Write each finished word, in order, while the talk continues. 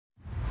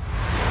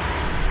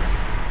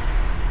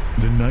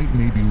The night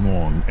may be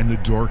long and the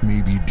dark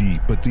may be deep,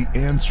 but the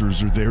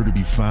answers are there to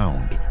be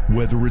found.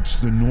 Whether it's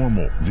the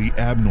normal, the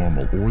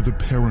abnormal, or the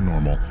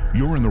paranormal,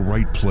 you're in the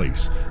right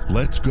place.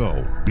 Let's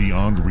go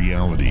beyond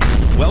reality.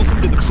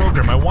 Welcome to the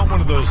program. I want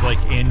one of those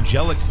like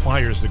angelic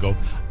choirs to go,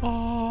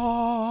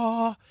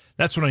 ah.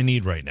 That's what I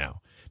need right now.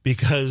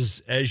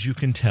 Because as you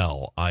can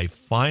tell, I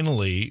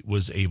finally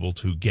was able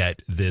to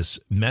get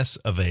this mess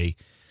of a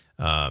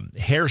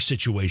hair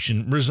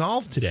situation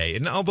resolved today.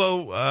 And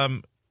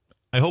although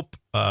I hope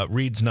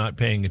Reed's not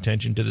paying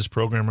attention to this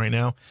program right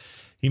now.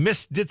 He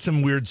did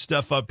some weird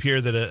stuff up here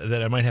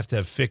that I might have to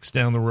have fixed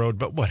down the road,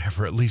 but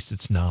whatever. At least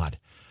it's not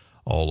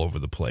all over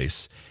the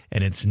place,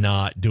 and it's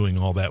not doing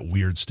all that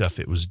weird stuff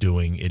it was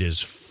doing. It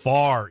is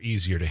far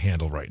easier to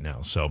handle right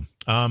now. So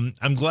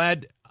I'm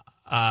glad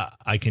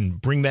I can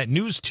bring that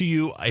news to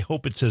you. I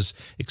hope it's as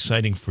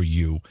exciting for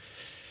you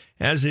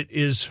as it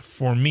is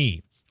for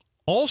me.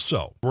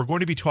 Also, we're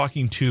going to be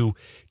talking to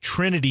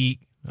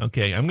Trinity.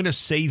 Okay, I'm going to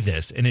say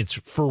this, and it's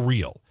for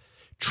real.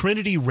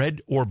 Trinity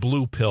Red or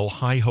Blue Pill,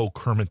 hi-ho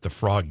Kermit the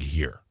Frog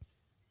here.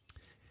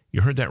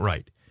 You heard that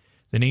right.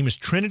 The name is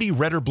Trinity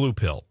Red or Blue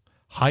Pill,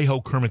 hi-ho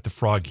Kermit the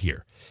Frog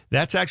here.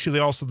 That's actually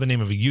also the name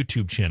of a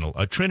YouTube channel.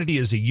 Trinity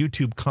is a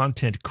YouTube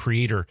content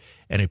creator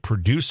and a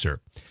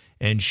producer,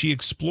 and she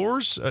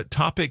explores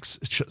topics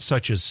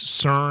such as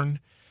CERN,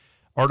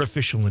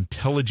 artificial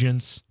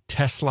intelligence,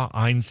 Tesla,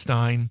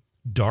 Einstein,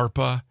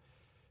 DARPA,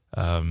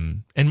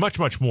 and much,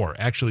 much more.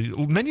 Actually,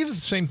 many of the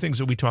same things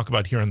that we talk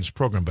about here on this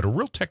program, but a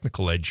real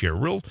technical edge here, a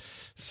real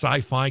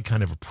sci-fi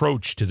kind of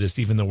approach to this,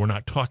 even though we're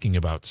not talking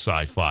about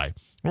sci-fi.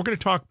 We're going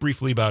to talk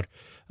briefly about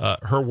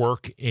her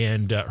work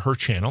and her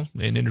channel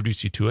and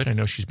introduce you to it. I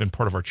know she's been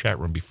part of our chat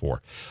room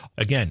before.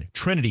 Again,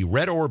 Trinity,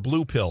 Red or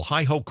Blue Pill.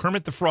 Hi-ho,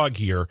 Kermit the Frog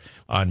here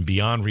on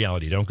Beyond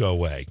Reality. Don't go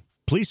away.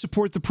 Please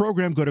support the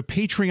program. Go to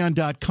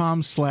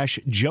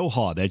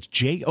patreon.com/Johaw. That's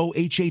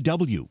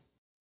JOHAW.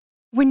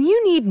 When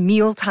you need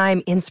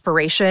mealtime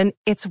inspiration,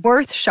 it's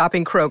worth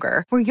shopping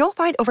Kroger, where you'll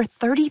find over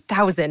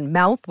 30,000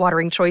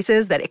 mouth-watering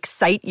choices that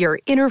excite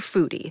your inner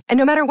foodie. And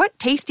no matter what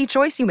tasty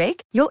choice you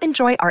make, you'll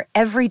enjoy our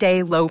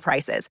everyday low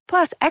prices,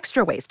 plus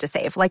extra ways to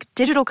save, like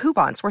digital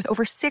coupons worth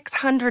over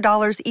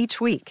 $600 each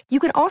week. You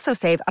can also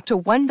save up to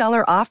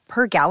 $1 off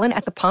per gallon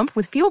at the pump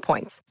with fuel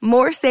points.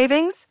 More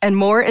savings and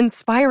more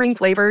inspiring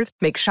flavors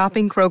make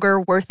shopping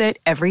Kroger worth it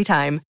every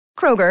time.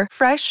 Kroger,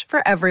 fresh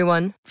for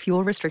everyone.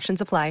 Fuel restrictions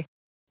apply.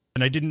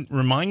 And I didn't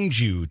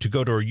remind you to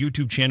go to our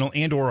YouTube channel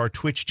and or our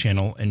Twitch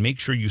channel and make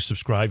sure you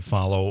subscribe,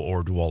 follow,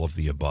 or do all of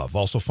the above.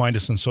 Also find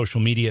us on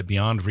social media at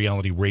Beyond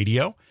Reality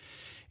Radio.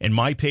 And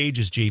my page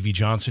is JV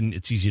Johnson.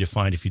 It's easy to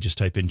find if you just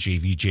type in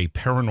JVJ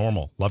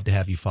Paranormal. Love to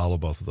have you follow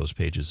both of those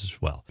pages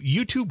as well.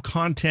 YouTube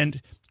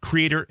content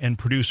creator and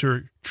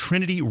producer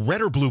Trinity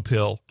Red or Blue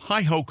Pill.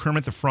 Hi-ho,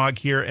 Kermit the Frog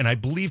here. And I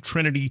believe,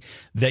 Trinity,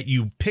 that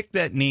you picked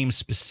that name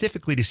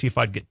specifically to see if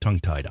I'd get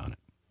tongue-tied on it.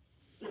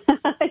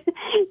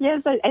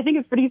 Yes, I think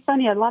it's pretty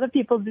funny. A lot of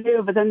people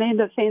do, but then they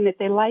end up saying that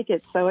they like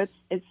it, so it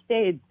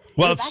stayed.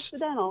 Well, it's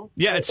accidental.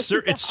 Yeah,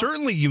 it's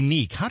certainly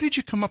unique. How did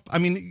you come up? I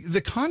mean,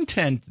 the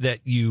content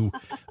that you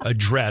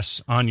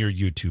address on your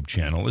YouTube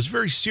channel is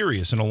very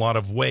serious in a lot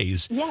of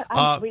ways. Yeah,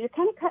 well, you're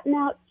kind of cutting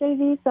out,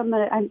 JV, so I'm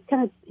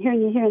kind of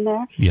hearing you here and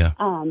there. Yeah.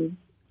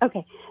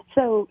 Okay,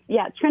 so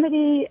yeah,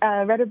 Trinity,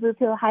 Red or Blue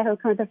Pill, hi-ho,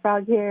 Kermit the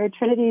Frog here.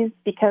 Trinity's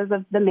because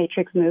of the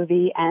Matrix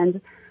movie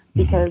and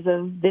because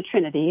of the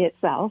Trinity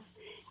itself.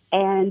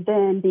 And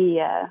then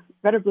the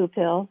Red or Blue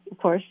Pill, of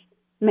course,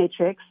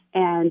 Matrix.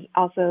 And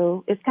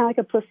also, it's kind of like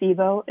a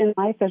placebo in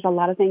life. There's a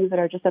lot of things that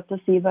are just a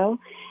placebo.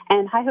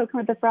 And hi-ho,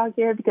 Kermit the Frog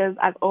here, because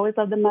I've always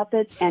loved the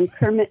Muppets. And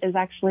Kermit is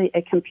actually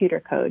a computer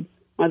code,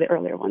 one of the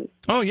earlier ones.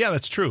 Oh, yeah,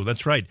 that's true.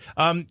 That's right.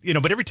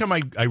 But every time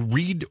I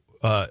read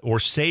or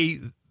say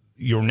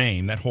your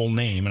name, that whole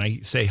name, and I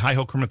say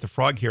hi-ho, Kermit the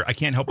Frog here, I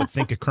can't help but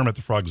think of Kermit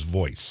the Frog's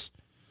voice.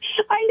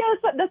 I know,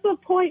 that's the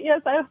point.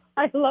 Yes, I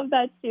love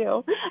that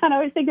too. And I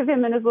always think of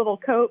him in his little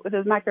coat with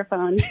his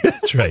microphone.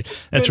 That's right.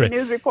 That's right.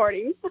 News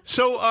reporting.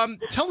 So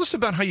tell us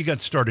about how you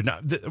got started. Now,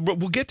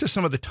 we'll get to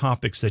some of the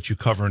topics that you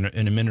cover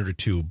in a minute or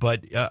two,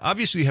 but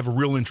obviously you have a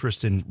real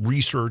interest in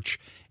research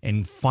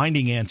and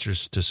finding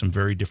answers to some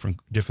very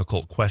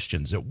difficult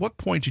questions. At what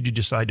point did you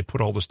decide to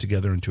put all this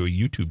together into a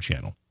YouTube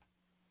channel?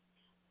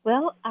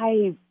 Well,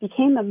 I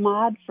became a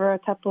mod for a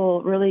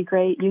couple really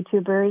great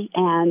YouTubers,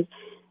 and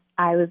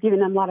I was giving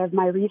them a lot of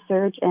my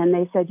research, and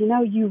they said,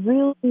 you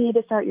really need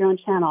to start your own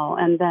channel.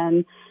 And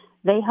then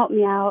they helped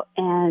me out,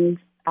 and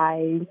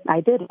I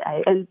did it.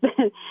 And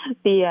the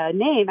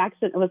name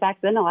was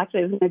accidental.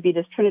 Actually, it was going to be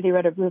just Trinity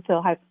Red or Blue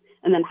Pill,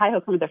 and then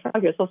hi-ho, Kermit the Frog.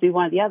 It was supposed to be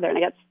one or the other. And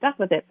I got stuck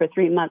with it for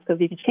 3 months, because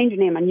if you change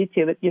your name on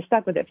YouTube, you're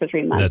stuck with it for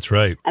 3 months. That's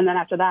right. And then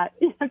after that,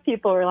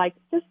 people were like,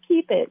 just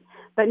keep it.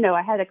 But no,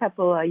 I had a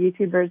couple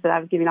YouTubers that I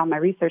was giving all my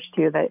research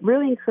to that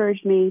really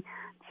encouraged me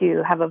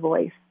to have a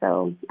voice.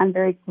 So I'm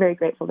very, very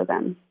grateful to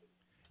them.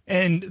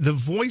 And the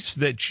voice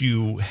that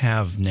you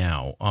have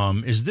now,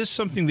 is this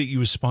something that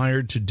you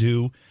aspired to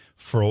do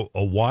for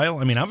a while?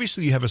 I mean,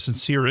 obviously you have a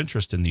sincere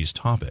interest in these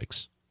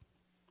topics.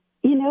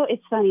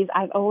 It's funny.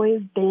 I've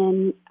always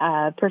been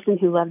a person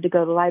who loved to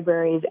go to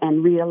libraries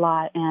and read a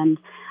lot. And,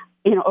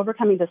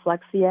 overcoming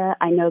dyslexia,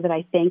 I know that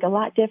I think a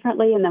lot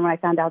differently. And then when I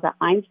found out that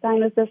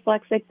Einstein was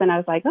dyslexic, then I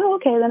was like, oh,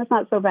 okay, then it's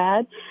not so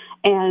bad.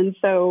 And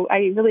so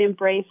I really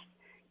embraced,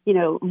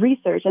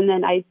 research. And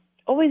then I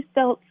always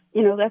felt,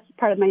 that's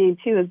part of my name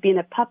too, is being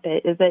a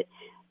puppet, is that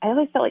I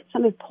always felt like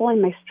somebody's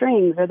pulling my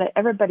strings, or that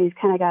everybody's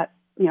kind of got,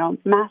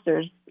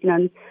 masters,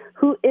 and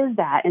who is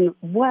that, and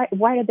why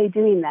are they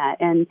doing that,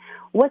 and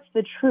what's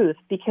the truth?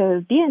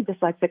 Because being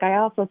dyslexic, I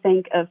also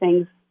think of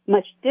things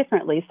much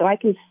differently. So I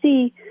can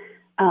see,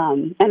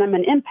 and I'm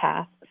an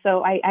empath,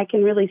 so I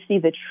can really see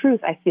the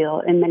truth, I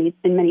feel, in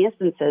many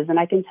instances, and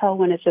I can tell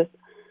when it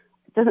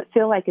doesn't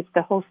feel like it's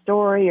the whole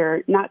story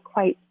or not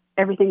quite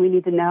everything we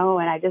need to know,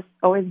 and I just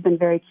always been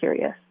very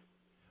curious.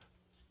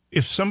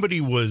 If somebody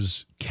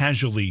was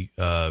casually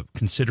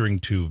considering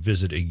to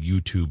visit a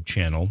YouTube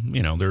channel,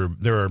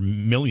 there are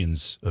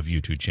millions of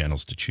YouTube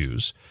channels to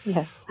choose.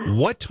 Yes.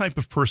 What type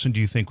of person do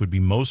you think would be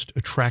most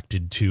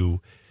attracted to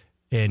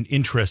and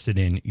interested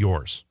in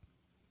yours?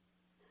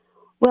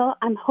 Well,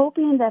 I'm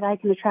hoping that I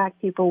can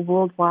attract people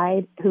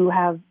worldwide who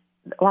have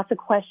lots of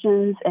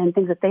questions and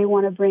things that they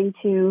want to bring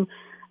to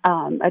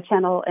a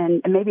channel,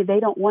 and maybe they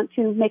don't want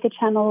to make a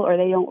channel, or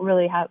they don't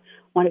really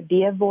want to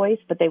be a voice,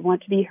 but they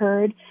want to be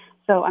heard.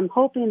 So I'm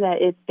hoping that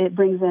it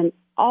brings in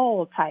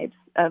all types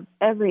of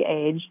every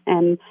age,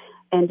 and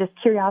just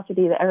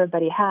curiosity that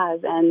everybody has,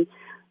 and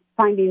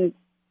finding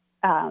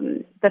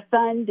the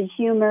fun, the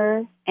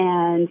humor,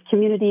 and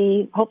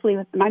community. Hopefully,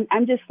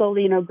 I'm just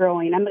slowly,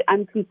 growing.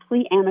 I'm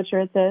complete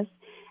amateur at this,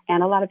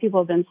 and a lot of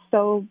people have been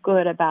so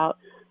good about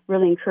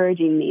really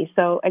encouraging me.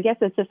 So I guess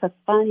it's just a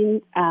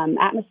fun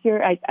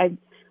atmosphere.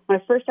 When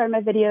I first started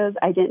my videos,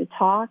 I didn't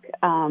talk.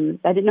 I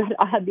didn't know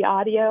how to add the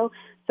audio.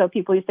 So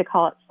people used to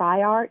call it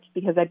sci-art,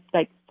 because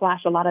I'd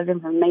flash a lot of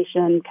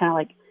information, kind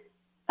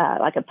of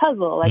like a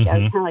puzzle. Like I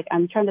was kind of like,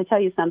 I'm trying to tell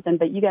you something,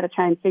 but you got to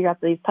try and figure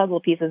out these puzzle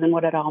pieces and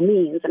what it all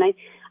means. And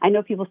I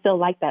know people still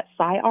like that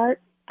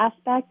sci-art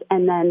aspect.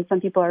 And then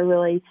some people are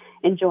really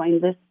enjoying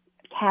this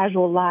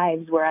casual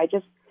lives where I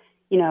just,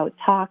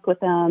 talk with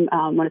them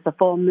when it's a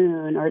full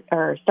moon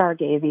or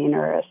stargazing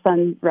or a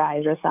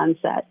sunrise or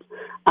sunset.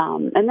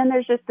 And then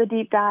there's just the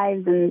deep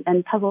dives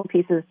and puzzle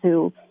pieces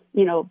to,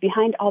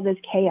 behind all this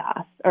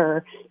chaos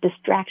or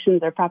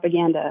distractions or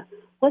propaganda,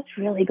 what's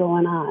really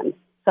going on?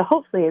 So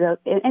hopefully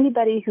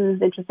anybody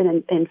who's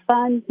interested in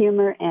fun,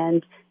 humor,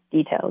 and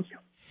details.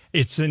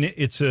 It's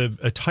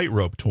a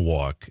tightrope to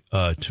walk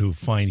to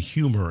find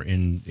humor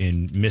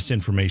in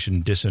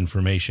misinformation,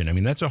 disinformation. I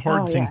mean, that's a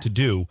hard thing to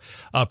do,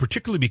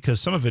 particularly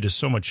because some of it is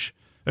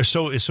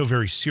so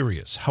very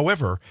serious.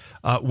 However,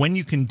 when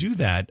you can do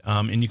that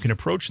and you can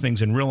approach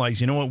things and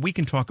realize, we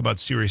can talk about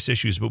serious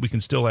issues, but we can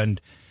still end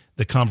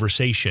the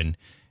conversation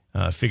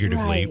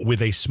figuratively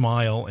with a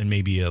smile and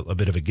maybe a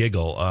bit of a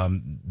giggle.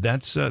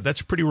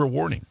 That's pretty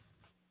rewarding.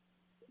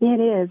 It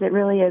is. It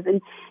really is.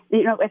 And,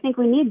 I think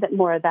we need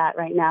more of that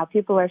right now.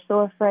 People are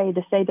so afraid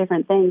to say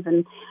different things.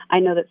 And I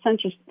know that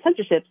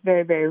censorship's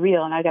very, very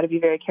real. And I got to be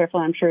very careful.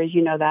 I'm sure, as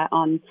you know, that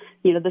on,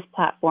 this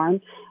platform.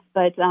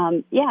 But,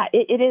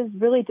 it is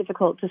really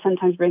difficult to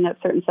sometimes bring up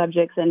certain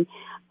subjects. And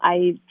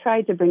I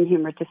try to bring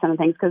humor to some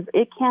things because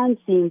it can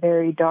seem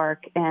very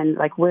dark and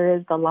like, where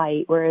is the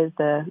light? Where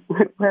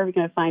are we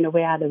going to find a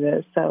way out of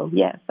this? So,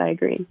 yes, I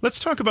agree. Let's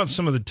talk about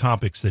some of the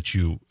topics that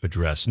you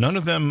address. None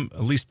of them,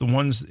 at least the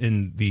ones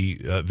in the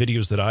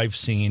videos that I've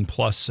seen,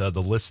 plus the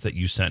list that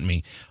you sent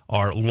me,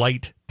 are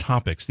light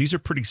topics. These are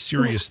pretty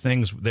serious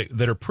things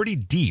that are pretty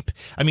deep.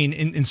 I mean,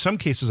 in some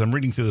cases, I'm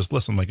reading through this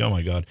list. I'm like, oh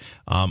my God,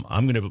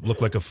 I'm going to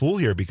look like a fool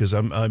here because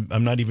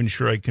I'm not even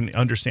sure I can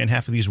understand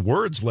half of these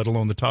words, let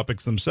alone the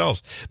topics themselves.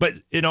 But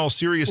in all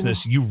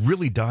seriousness, you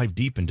really dive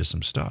deep into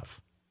some stuff.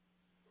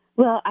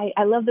 Well,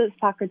 I love the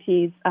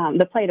Socrates,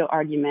 the Plato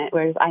argument,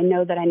 whereas I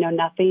know that I know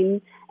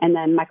nothing. And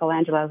then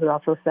Michelangelo, who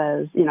also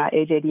says, at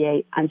age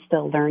 88, I'm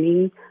still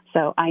learning.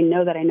 So I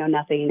know that I know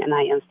nothing and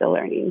I am still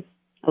learning,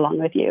 along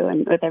with you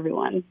and with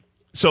everyone.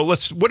 So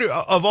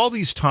of all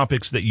these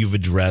topics that you've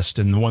addressed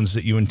and the ones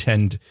that you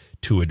intend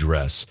to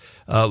address,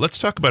 let's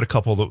talk about a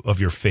couple of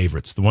your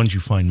favorites, the ones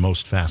you find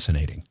most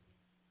fascinating.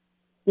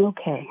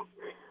 Okay.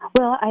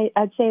 Well,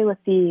 I'd say with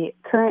the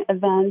current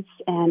events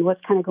and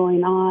what's kind of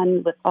going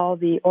on with all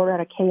the Order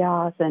Out of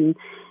Chaos and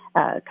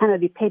kind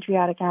of the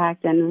Patriotic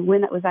Act and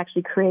when it was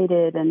actually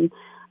created and,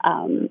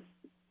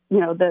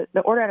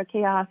 the Order Out of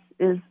Chaos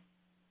is,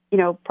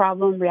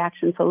 problem,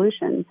 reaction,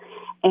 solution.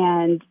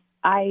 And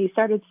I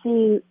started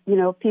seeing,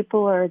 some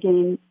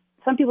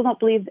people don't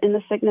believe in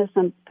the sickness,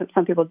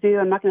 some people do.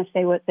 I'm not going to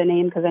say what the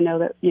name because I know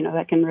that,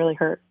 that can really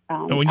hurt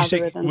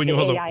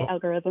algorithms, AI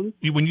algorithm.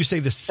 When you say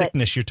the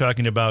sickness, you're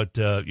talking about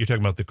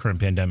the current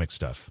pandemic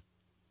stuff.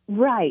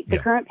 Right, the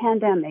current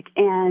pandemic.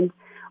 And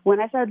when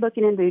I started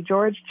looking into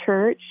George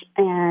Church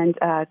and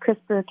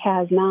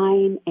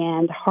CRISPR-Cas9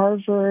 and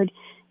Harvard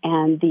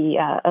and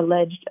the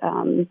alleged,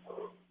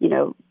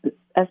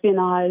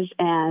 espionage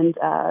and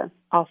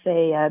I'll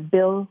say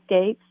Bill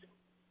Gates,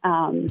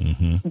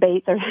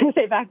 Bates, or I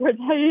say backwards,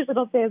 I usually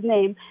don't say his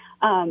name,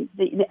 and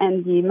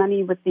the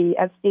money with the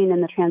Epstein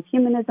and the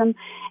transhumanism.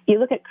 You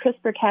look at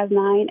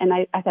CRISPR-Cas9, and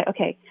I thought,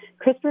 okay,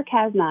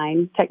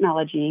 CRISPR-Cas9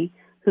 technology,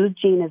 whose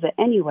gene is it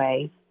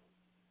anyway?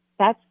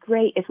 That's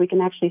great if we can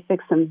actually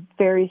fix some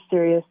very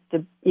serious,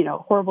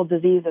 horrible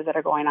diseases that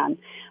are going on.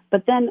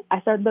 But then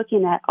I started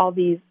looking at all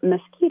these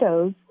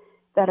mosquitoes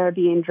that are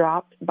being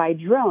dropped by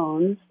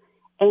drones.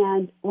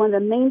 And one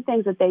of the main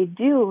things that they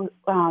do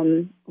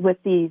with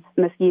these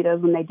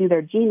mosquitoes when they do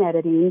their gene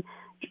editing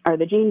or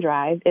the gene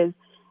drive is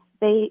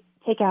they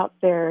take out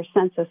their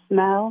sense of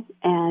smell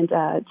and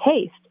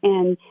taste.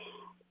 And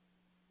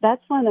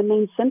that's one of the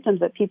main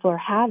symptoms that people are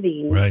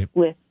having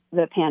with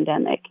the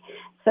pandemic.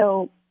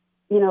 So,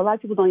 a lot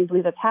of people don't even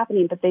believe that's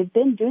happening, but they've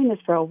been doing this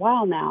for a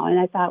while now. And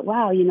I thought,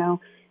 wow,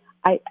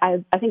 I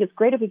think it's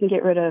great if we can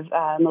get rid of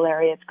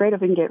malaria. It's great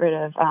if we can get rid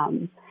of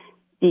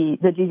the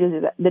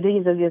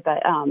diseases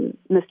that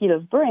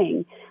mosquitoes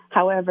bring.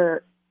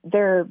 However,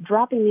 they're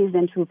dropping these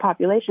into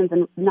populations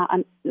and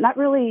not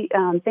really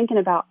thinking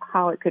about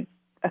how it could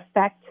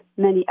affect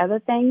many other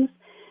things.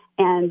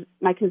 And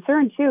my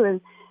concern, too,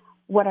 is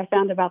what I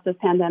found about this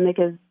pandemic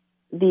is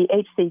the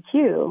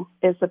HCQ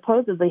is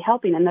supposedly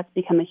helping, and that's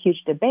become a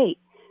huge debate.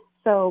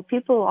 So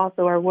people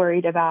also are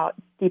worried about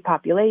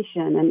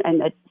depopulation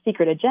and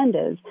secret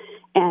agendas.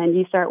 And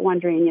you start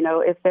wondering,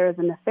 if there's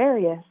a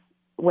nefarious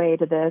way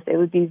to this, it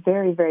would be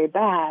very, very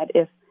bad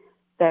if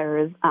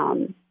there's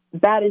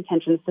bad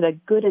intentions instead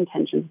of good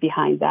intentions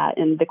behind that,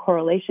 and the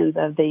correlations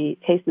of the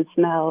taste and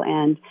smell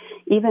and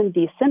even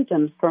the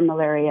symptoms for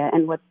malaria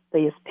and what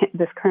this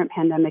current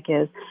pandemic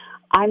is.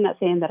 I'm not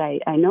saying that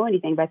I know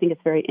anything, but I think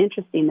it's very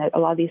interesting that a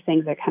lot of these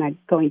things are kind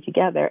of going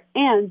together,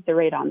 and the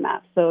radon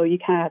map. So you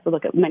kind of have to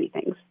look at many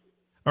things.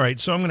 All right,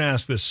 so I'm going to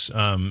ask this,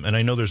 and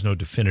I know there's no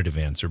definitive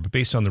answer, but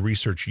based on the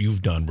research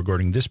you've done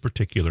regarding this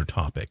particular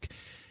topic,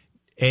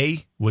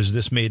 A, was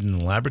this made in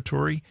the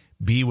laboratory?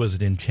 B, was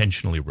it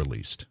intentionally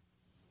released?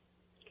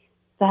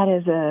 That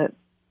is a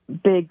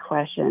big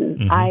question.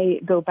 Mm-hmm. I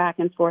go back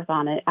and forth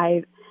on it.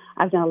 I've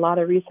done a lot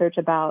of research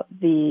about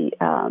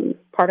the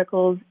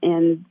particles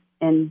in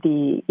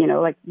the,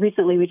 like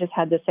recently we just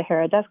had the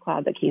Sahara dust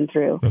cloud that came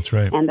through. That's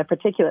right. And the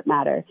particulate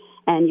matter.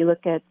 And you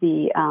look at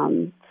the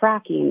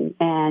fracking,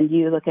 and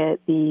you look at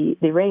the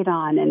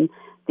radon and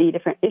the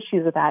different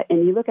issues with that.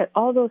 And you look at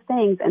all those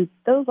things, and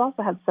those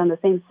also have some of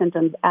the same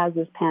symptoms as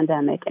this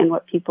pandemic and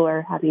what people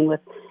are having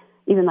with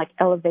even like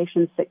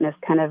elevation sickness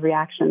kind of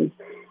reactions.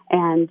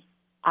 And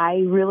I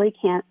really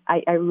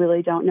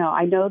don't know.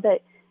 I know that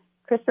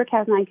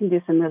CRISPR-Cas9 can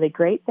do some really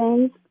great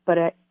things,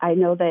 but I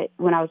know that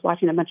when I was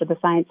watching a bunch of the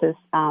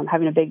scientists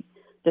having a big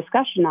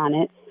discussion on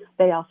it,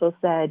 they also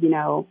said,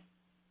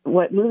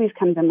 what movies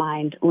come to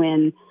mind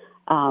when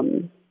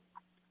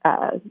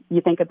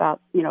you think about,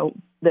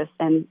 this,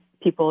 and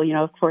people,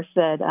 of course,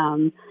 said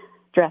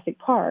Jurassic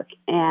Park.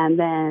 And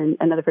then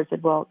another person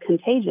said, well,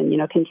 Contagion.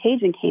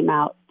 Contagion came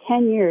out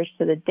 10 years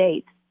to the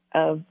date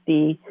of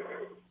the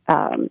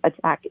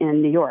attack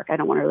in New York. I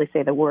don't want to really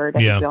say the word. I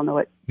think we all know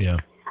what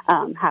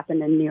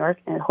happened in New York,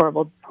 a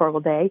horrible, horrible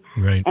day.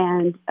 Right.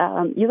 And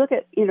you look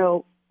at,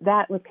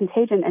 that with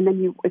Contagion, and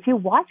then if you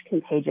watch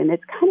Contagion,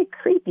 it's kind of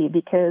creepy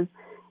because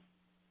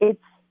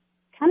it's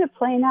kind of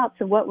playing out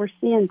to what we're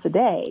seeing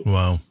today.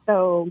 Wow.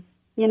 So,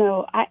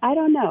 I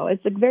don't know.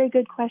 It's a very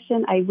good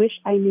question. I wish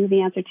I knew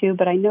the answer to,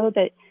 but I know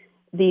that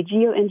the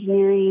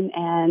geoengineering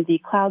and the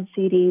cloud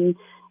seeding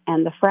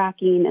and the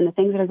fracking and the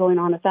things that are going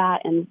on with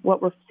that, and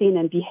what we're seeing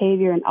in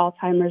behavior and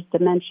Alzheimer's,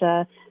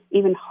 dementia,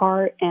 even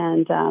heart,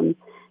 and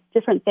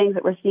different things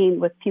that we're seeing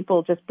with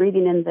people just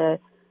breathing in the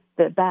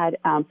bad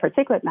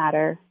particulate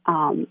matter,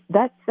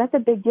 that's a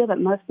big deal that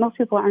most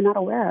people are not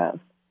aware of.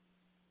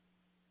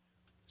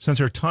 Since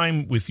our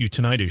time with you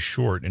tonight is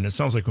short, and it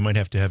sounds like we might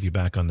have to have you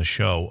back on the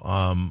show,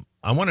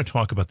 I want to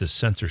talk about this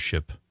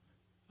censorship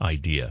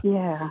idea.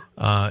 Yeah.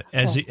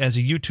 As a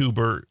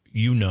YouTuber,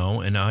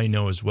 and I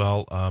know as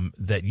well,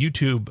 that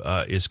YouTube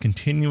is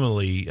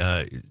continually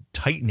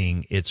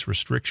tightening its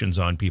restrictions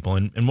on people.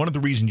 And one of the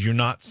reasons you're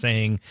not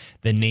saying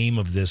the name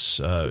of this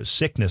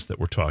sickness that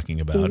we're talking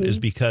about is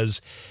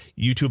because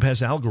YouTube has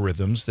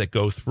algorithms that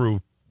go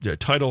through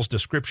titles,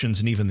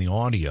 descriptions, and even the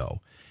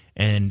audio.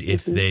 And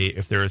if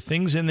there are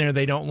things in there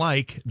they don't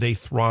like, they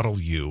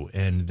throttle you,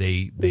 and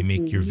they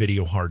make your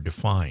video hard to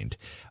find.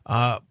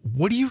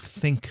 What do you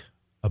think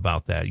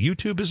about that?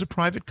 YouTube is a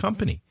private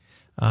company.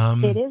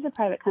 It is a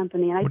private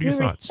company, and I do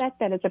respect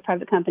that it's a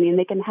private company, and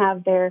they can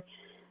have their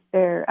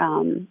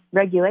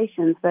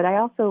regulations. But I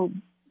also,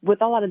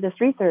 with a lot of this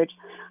research,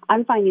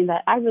 I'm finding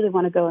that I really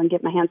want to go and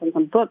get my hands on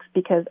some books,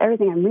 because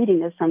everything I'm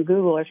reading is from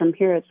Google or from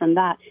here, it's from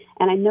that.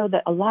 And I know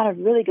that a lot of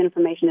really good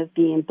information is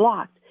being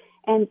blocked.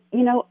 And,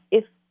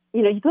 if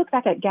you look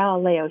back at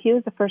Galileo, he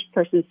was the first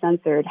person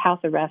censored, house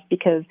arrest,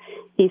 because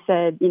he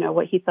said,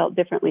 what he felt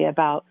differently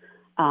about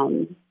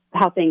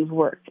how things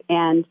worked.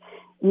 And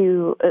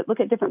you look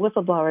at different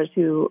whistleblowers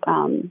who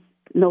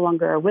no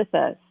longer are with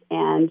us.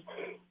 And,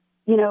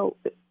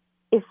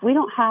 if we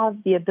don't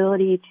have the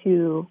ability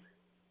to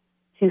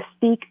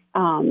speak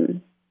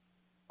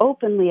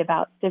openly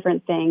about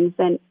different things,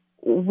 then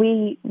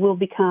we will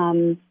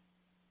become.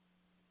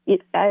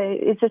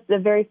 It's just a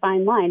very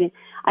fine line. And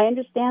I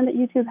understand that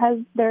YouTube has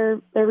their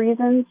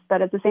reasons,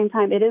 but at the same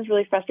time, it is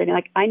really frustrating.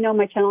 Like, I know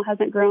my channel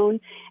hasn't grown,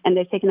 and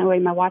they've taken away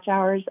my watch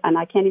hours, and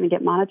I can't even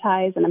get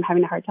monetized, and I'm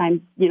having a hard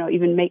time,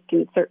 even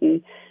making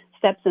certain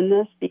steps in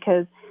this,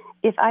 because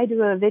if I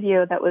do a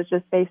video that was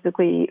just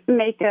basically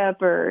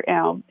makeup or,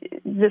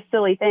 just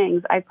silly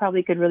things, I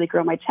probably could really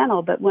grow my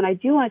channel. But when I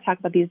do want to talk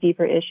about these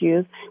deeper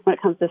issues, when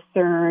it comes to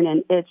CERN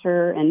and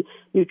ITER and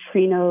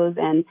neutrinos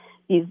and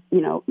these,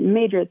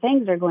 major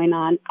things that are going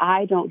on,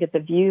 I don't get the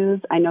views.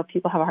 I know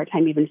people have a hard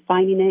time even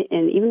finding it.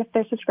 And even if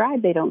they're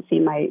subscribed, they don't see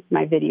my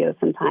videos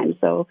sometimes.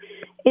 So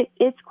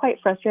it's quite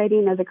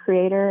frustrating as a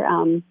creator.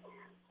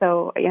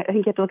 So I think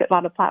you have to look at a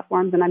lot of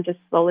platforms, and I'm just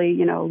slowly,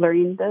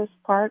 learning this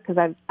part,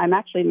 because I'm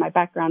actually, my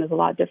background is a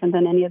lot different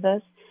than any of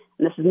this,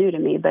 and this is new to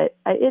me, but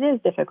it is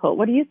difficult.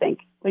 What do you think?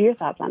 What are your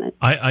thoughts on it?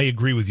 I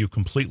agree with you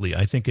completely.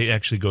 I think it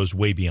actually goes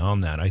way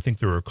beyond that. I think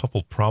there are a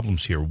couple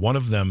problems here. One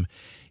of them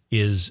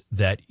is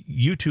that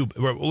YouTube,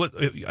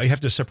 I have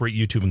to separate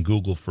YouTube and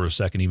Google for a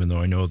second, even though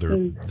I know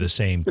they're the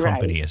same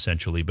company, right,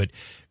 essentially. But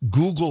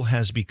Google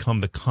has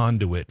become the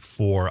conduit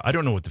for, I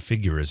don't know what the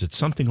figure is, it's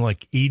something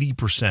like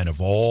 80% of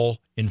all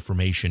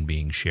information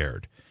being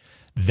shared.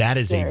 That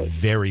is a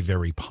very,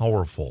 very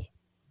powerful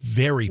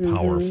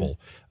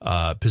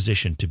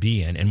position to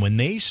be in. And when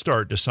they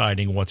start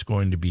deciding what's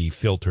going to be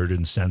filtered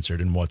and censored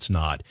and what's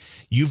not,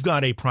 you've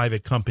got a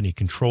private company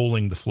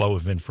controlling the flow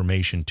of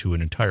information to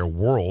an entire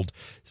world,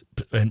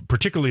 and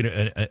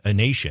particularly a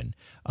nation,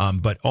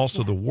 but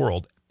also the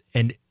world.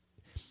 And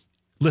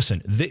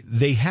listen,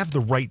 they have the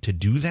right to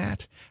do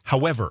that.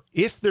 However,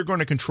 if they're going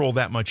to control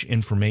that much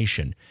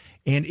information,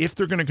 and if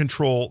they're going to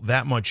control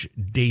that much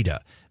data,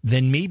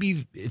 then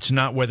maybe it's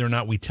not whether or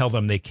not we tell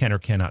them they can or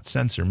cannot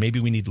censor. Maybe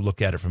we need to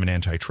look at it from an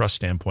antitrust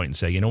standpoint and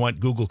say, you know what,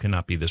 Google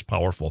cannot be this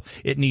powerful.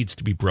 It needs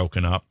to be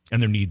broken up,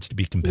 and there needs to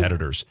be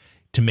competitors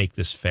to make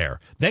this fair.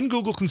 Then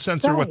Google can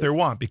censor what they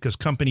want, because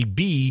company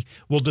B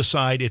will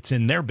decide it's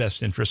in their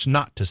best interest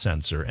not to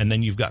censor, and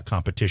then you've got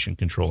competition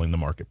controlling the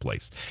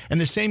marketplace. And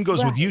the same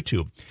goes with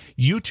YouTube.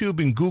 YouTube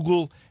and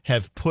Google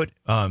have put,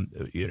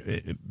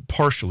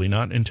 partially,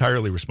 not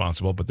entirely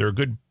responsible, but they're a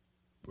good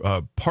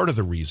part of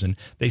the reason,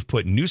 they've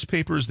put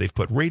newspapers, they've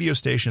put radio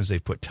stations,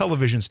 they've put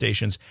television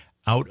stations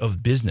out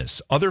of business.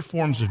 Other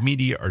forms of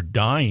media are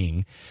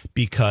dying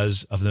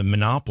because of the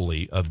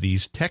monopoly of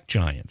these tech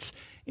giants.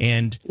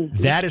 And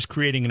that is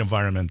creating an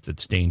environment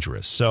that's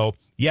dangerous. So,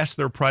 yes,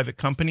 they're a private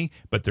company,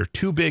 but they're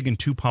too big and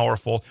too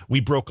powerful.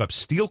 We broke up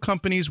steel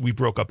companies. We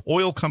broke up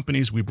oil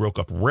companies. We broke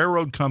up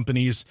railroad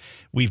companies.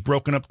 We've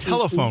broken up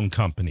telephone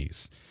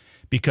companies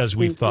because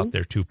we've thought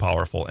they're too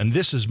powerful. And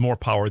this is more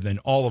power than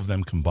all of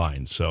them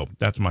combined. So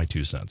that's my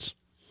 2 cents.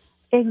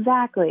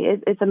 Exactly.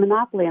 It's a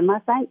monopoly. And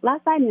last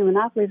I knew,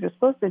 monopolies were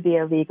supposed to be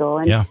illegal.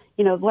 And,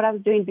 what I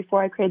was doing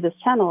before I created this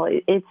channel,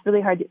 it's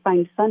really hard to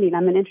find funding.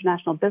 I'm an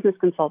international business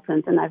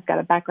consultant, and I've got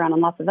a background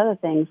on lots of other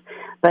things.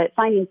 But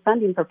finding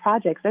funding for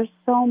projects, there's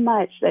so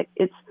much that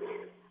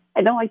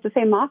I don't like to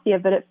say mafia,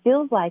 but it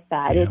feels like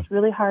that. Yeah. It's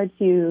really hard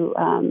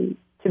to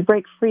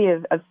break free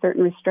of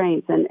certain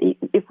restraints. And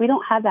if we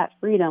don't have that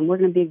freedom, we're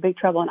going to be in big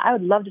trouble. And I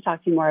would love to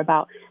talk to you more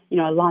about,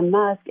 Elon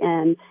Musk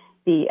and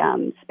the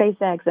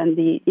SpaceX and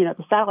the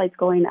satellites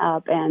going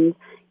up and,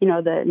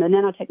 the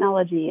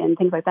nanotechnology and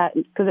things like that,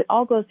 because it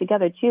all goes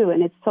together too.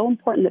 And it's so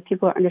important that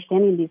people are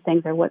understanding these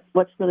things or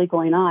what's really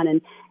going on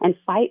and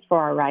fight for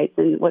our rights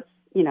and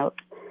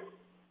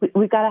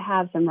we've got to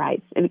have some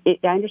rights.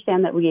 I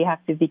understand that we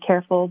have to be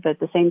careful, but at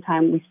the same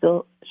time, we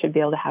still should be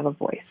able to have a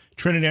voice.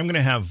 Trinity, I'm going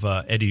to have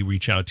Eddie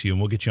reach out to you,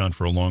 and we'll get you on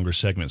for a longer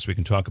segment so we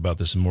can talk about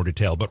this in more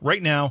detail. But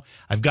right now,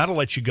 I've got to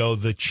let you go.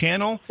 The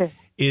channel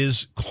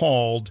is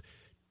called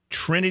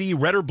Trinity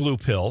Red or Blue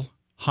Pill.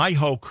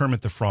 Hi-ho,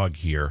 Kermit the Frog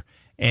here.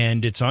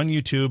 And it's on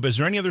YouTube. Is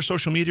there any other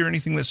social media or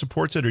anything that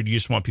supports it, or do you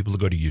just want people to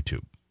go to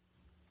YouTube?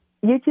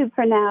 YouTube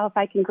for now. If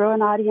I can grow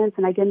an audience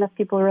and I get enough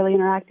people really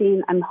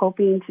interacting, I'm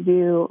hoping to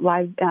do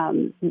live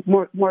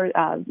more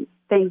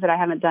things that I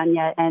haven't done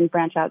yet and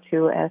branch out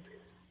to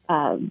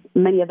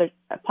many other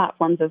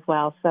platforms as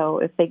well. So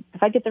if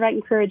I get the right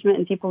encouragement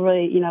and people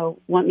really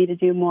want me to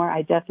do more,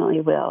 I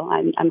definitely will.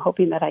 I'm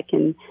hoping that I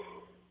can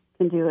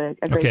do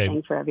a great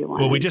thing for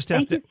everyone. Well, we just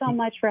Thank you so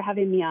much for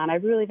having me on. I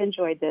really have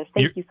enjoyed this.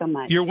 Thank you so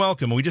much. You're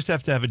welcome. We just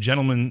have to have a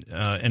gentleman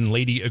and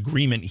lady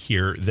agreement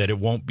here that it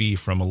won't be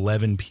from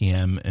 11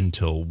 p.m.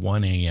 until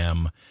 1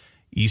 a.m.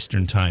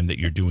 Eastern time that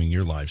you're doing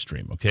your live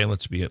stream. Okay,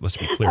 let's be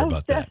clear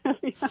about that.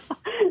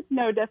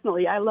 No,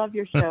 definitely. I love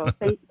your show.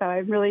 So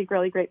I'm really,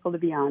 really grateful to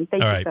be on.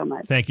 Thank you so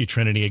much. Thank you,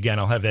 Trinity. Again,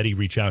 I'll have Eddie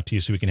reach out to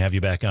you so we can have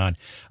you back on.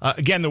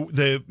 Again,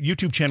 the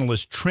YouTube channel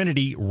is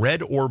Trinity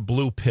Red or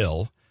Blue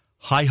Pill.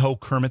 Hi-ho,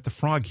 Kermit the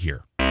Frog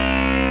here.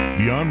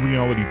 Beyond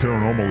Reality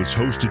Paranormal is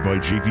hosted by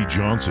JV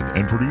Johnson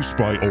and produced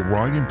by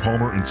Orion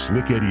Palmer and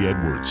Slick Eddie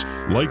Edwards.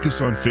 Like us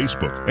on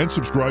Facebook and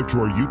subscribe to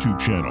our YouTube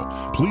channel.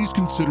 Please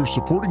consider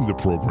supporting the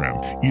program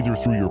either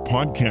through your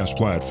podcast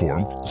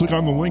platform, click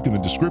on the link in the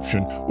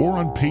description, or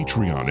on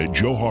Patreon at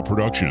Joha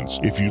Productions.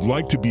 If you'd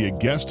like to be a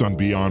guest on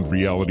Beyond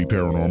Reality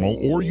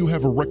Paranormal, or you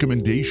have a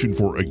recommendation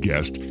for a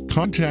guest,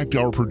 contact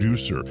our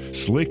producer,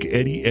 Slick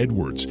Eddie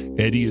Edwards.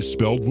 Eddie is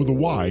spelled with a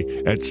Y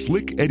at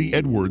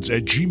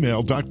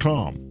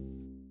slickeddieedwards@gmail.com.